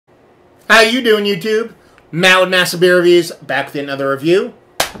How you doing, YouTube? Matt with Massive Beer Reviews, back with another review.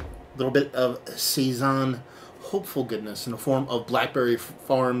 A little bit of Saison hopeful goodness in the form of Blackberry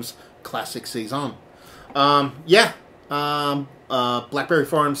Farms Classic Saison. Blackberry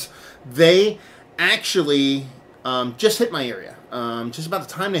Farms, they actually just hit my area. Just about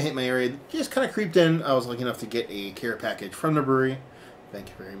the time they hit my area, just kind of creeped in. I was lucky enough to get a care package from the brewery. Thank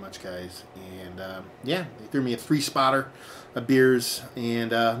you very much, guys. And yeah, they threw me a 3-spotter of beers,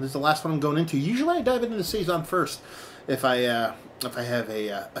 and this is the last one I'm going into. Usually I dive into the Saison first if I have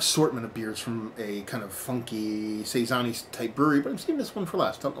a assortment of beers from a kind of funky Saison-y type brewery, but I'm saving this one for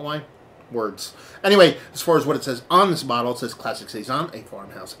last. Don't know why. Words. Anyway, as far as what it says on this bottle, it says Classic Saison, a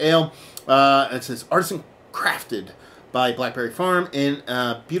farmhouse ale. And it says artisan crafted by Blackberry Farm in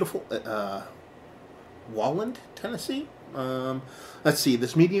beautiful Walland, Tennessee. Let's see.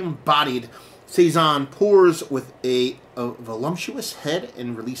 This medium-bodied Saison pours with a voluptuous head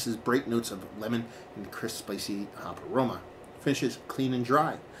and releases bright notes of lemon and crisp, spicy hop aroma. Finishes clean and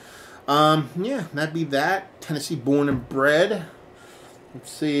dry. Yeah, that'd be that. Tennessee born and bred.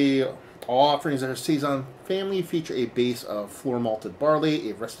 Let's see. All offerings of our Saison family feature a base of floor malted barley,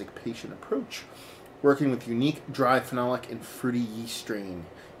 a rustic patient approach, working with unique dry phenolic and fruity yeast strain,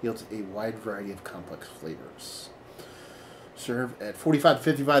 yields a wide variety of complex flavors. Served at 45 to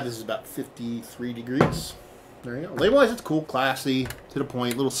 55. This is about 53 degrees. There you go. Label-wise, it's cool, classy, to the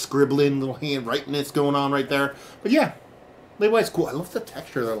point. Little scribbling, little handwriting that's going on right there. But yeah, label-wise, cool. I love the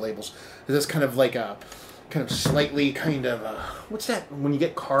texture of their labels. It's kind of like a slightly what's that when you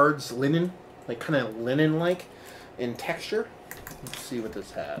get cards? Linen, like kind of linen-like in texture. Let's see what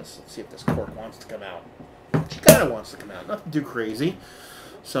this has. Let's see if this cork wants to come out. She kind of wants to come out. Nothing too crazy.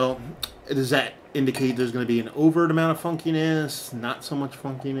 So, does that indicate there's going to be an overt amount of funkiness? Not so much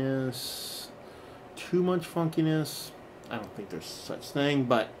funkiness? Too much funkiness? I don't think there's such thing,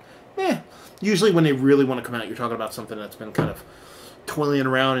 but, usually when they really want to come out, you're talking about something that's been kind of toiling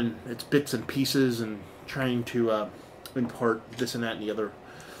around in its bits and pieces and trying to impart this and that and the other.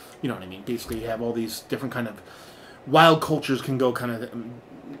 You know what I mean? Basically, you have all these different kind of wild cultures can go kind of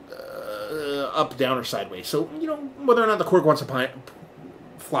up, down, or sideways. So, you know, whether or not the cork wants to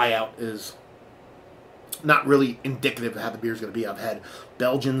fly out is not really indicative of how the beer's going to be. I've had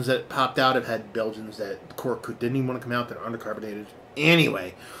Belgians that popped out. I've had Belgians that the cork didn't even want to come out. They're undercarbonated.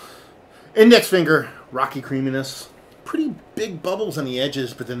 Anyway, index finger, rocky creaminess. Pretty big bubbles on the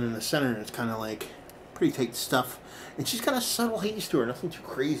edges, but then in the center it's kind of like pretty tight stuff. And she's got a subtle haze to her. Nothing too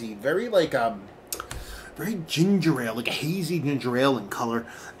crazy. Very like, very ginger ale, like a hazy ginger ale in color.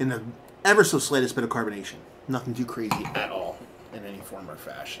 And the ever so slightest bit of carbonation. Nothing too crazy at all in any form or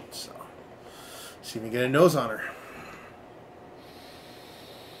fashion. So, see if we get a nose on her.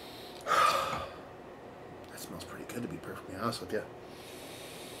 That smells pretty good, to be perfectly honest with you.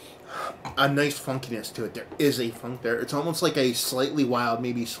 A nice funkiness to it. There is a funk there. It's almost like a slightly wild,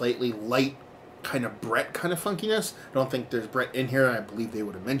 maybe slightly light kind of Brett kind of funkiness. I don't think there's Brett in here. I believe they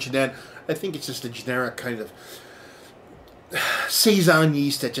would have mentioned that. I think it's just a generic kind of Saison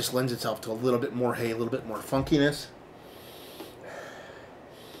yeast that just lends itself to a little bit more hay, a little bit more funkiness.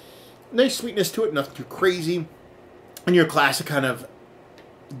 Nice sweetness to it, nothing too crazy. And your classic kind of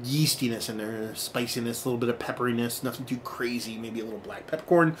yeastiness in there, spiciness, a little bit of pepperiness, nothing too crazy. Maybe a little black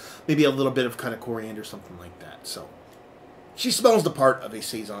peppercorn, maybe a little bit of kind of coriander, something like that. So, she smells the part of a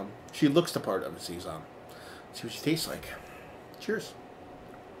Saison. She looks the part of a Saison. Let's see what she tastes like. Cheers.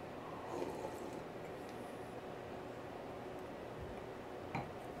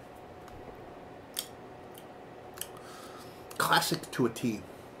 Classic to a T.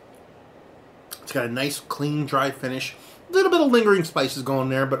 It's got a nice, clean, dry finish. A little bit of lingering spices going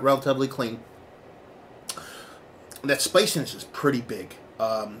there, but relatively clean. That spiciness is pretty big.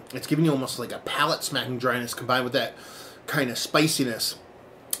 It's giving you almost like a palate-smacking dryness combined with that kind of spiciness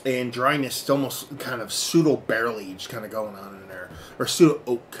and dryness. It's almost kind of pseudo-barrel aged kind of going on in there. Or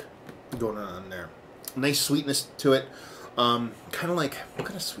pseudo-oak going on in there. Nice sweetness to it. Kind of like, what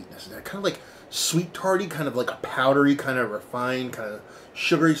kind of sweetness is that? Kind of like sweet tarty, kind of like a powdery, kind of refined, kind of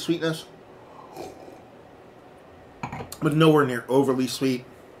sugary sweetness. But nowhere near overly sweet.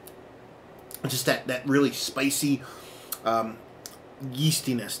 Just that really spicy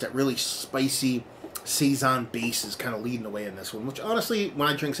yeastiness, that really spicy Saison base is kind of leading the way in this one. Which honestly, when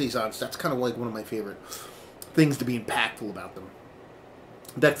I drink Saisons, that's kind of like one of my favorite things to be impactful about them.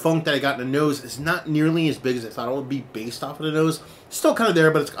 That funk that I got in the nose is not nearly as big as I thought it would be based off of the nose. Still kind of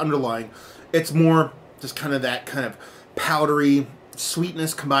there, but it's underlying. It's more just kind of that kind of powdery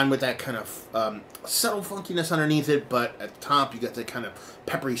sweetness combined with that kind of subtle funkiness underneath it, but at the top you got that kind of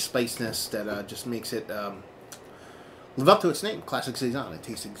peppery spiciness that just makes it live up to its name, Classic Saison. It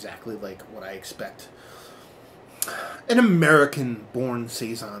tastes exactly like what I expect an American-born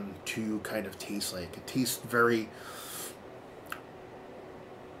Saison to kind of taste like. It tastes very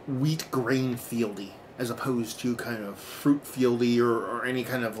wheat grain fieldy, as opposed to kind of fruit fieldy or any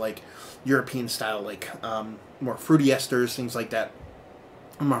kind of like European style, like more fruity esters, things like that.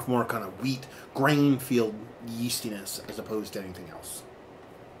 More kind of wheat grain field yeastiness as opposed to anything else.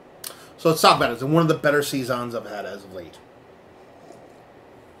 So let's talk about it. It's one of the better Saisons I've had as of late.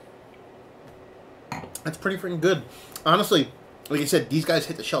 That's pretty freaking good. Honestly, like I said, these guys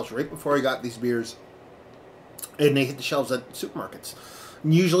hit the shelves right before I got these beers. And they hit the shelves at supermarkets.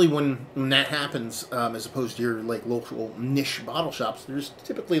 And usually when that happens, as opposed to your like local niche bottle shops, there's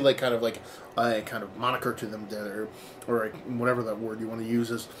typically like kind of a kind of moniker to them, or whatever that word you want to use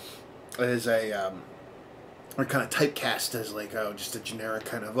as a or kind of typecast as like, oh, just a generic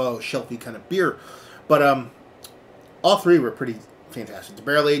kind of, oh, shelfy kind of beer. But all three were pretty fantastic. The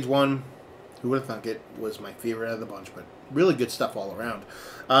barrel-aged one, who would have thunk it, was my favorite out of the bunch, but really good stuff all around.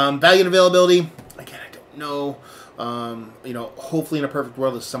 Value and availability, again, I don't know. You know, hopefully in a perfect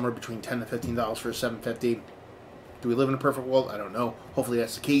world, it's somewhere between $10 to $15 for a $7.50. Do we live in a perfect world? I don't know. Hopefully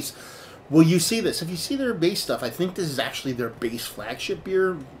that's the case. Will you see this? If you see their base stuff, I think this is actually their base flagship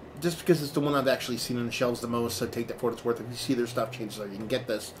beer, just because it's the one I've actually seen on the shelves the most, so take that for what it's worth. If you see their stuff changes, you can get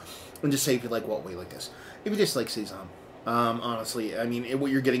this. And just say if you like what way like this. If you just like Saison. Honestly, I mean,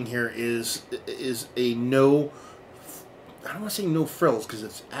 what you're getting here is a no, I don't want to say no frills, because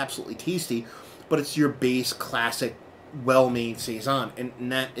it's absolutely tasty, but it's your base, classic, well-made Saison,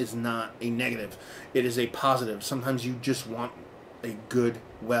 and that is not a negative. It is a positive. Sometimes you just want a good,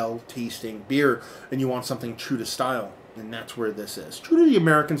 well-tasting beer, and you want something true to style, and that's where this is. True to the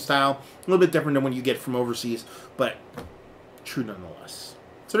American style, a little bit different than what you get from overseas, but true nonetheless.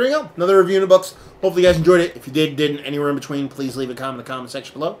 So there you go, another review in the books. Hopefully you guys enjoyed it. If you did, didn't, anywhere in between, please leave a comment in the comment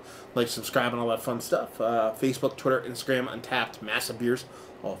section below. Like, subscribe, and all that fun stuff. Facebook, Twitter, Instagram, Untapped, Massive Beers.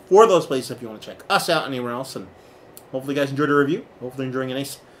 All four of those places if you want to check us out anywhere else. And hopefully you guys enjoyed the review. Hopefully you're enjoying a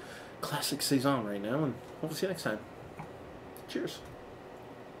nice classic Saison right now. And hopefully see you next time. Cheers.